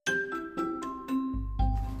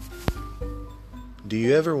Do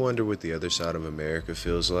you ever wonder what the other side of America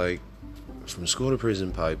feels like? From school to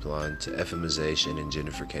prison pipeline to FMization and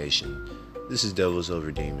gentrification, this is Devils Over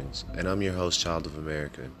Demons, and I'm your host, Child of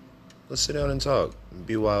America. Let's sit down and talk.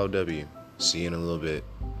 BYOW. See you in a little bit.